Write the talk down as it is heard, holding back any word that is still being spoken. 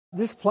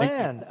This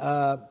plan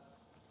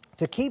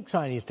to keep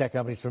Chinese tech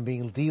companies from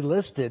being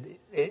delisted,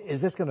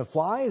 is this going to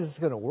fly? Is this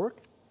going to work?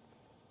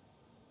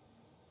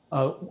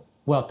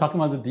 Well,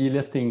 talking about the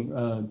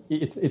delisting,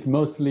 it's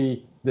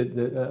mostly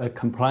a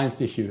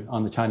compliance issue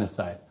on the China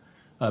side,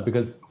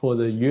 because for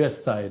the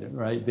U.S. side,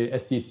 right, the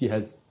SEC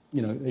has,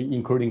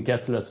 including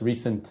Gessler's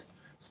recent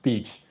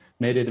speech,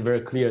 made it very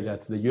clear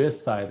that the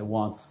U.S. side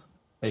wants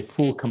a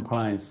full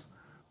compliance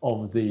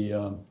of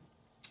the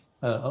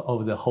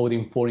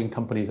holding foreign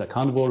companies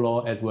accountable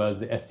law, as well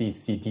as the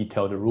SEC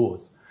detailed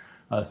rules.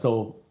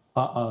 So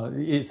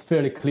it's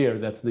fairly clear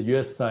that the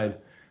U.S. side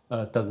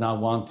does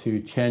not want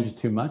to change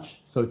too much.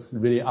 So it's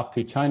really up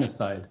to China's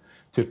side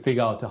to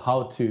figure out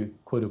how to,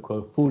 quote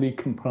unquote, fully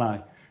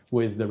comply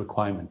with the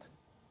requirement.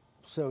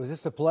 So is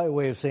this a polite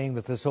way of saying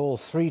that this whole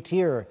three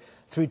tiers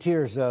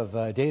of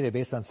data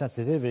based on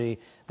sensitivity,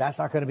 that's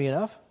not going to be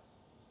enough?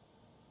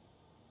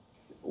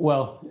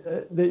 Well,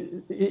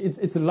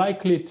 it's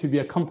likely to be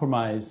a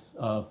compromise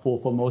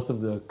for most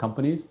of the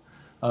companies.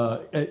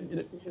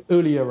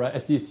 Earlier,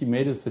 SEC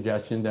made a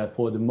suggestion that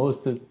for the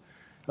most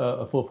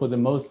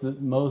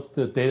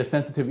data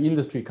sensitive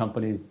industry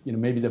companies,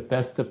 maybe the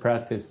best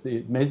practice,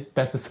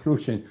 best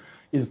solution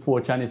is for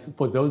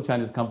those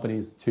Chinese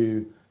companies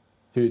to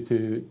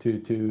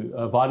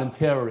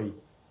voluntarily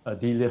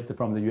delist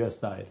from the U.S.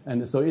 side,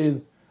 and so it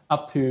is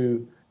up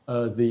to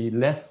the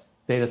less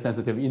data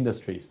sensitive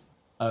industries.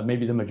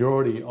 Maybe the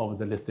majority of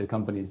the listed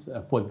companies.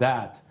 For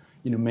that,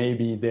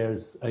 maybe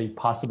there's a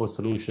possible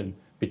solution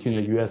between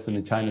the U.S. and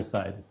the China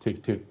side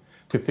to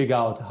figure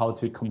out how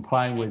to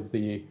comply with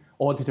the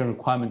auditing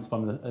requirements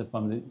from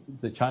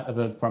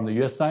the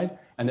U.S. side,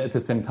 and at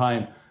the same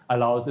time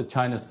allows the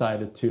China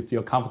side to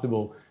feel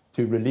comfortable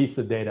to release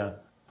the data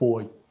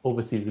for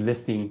overseas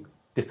listing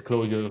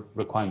disclosure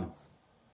requirements.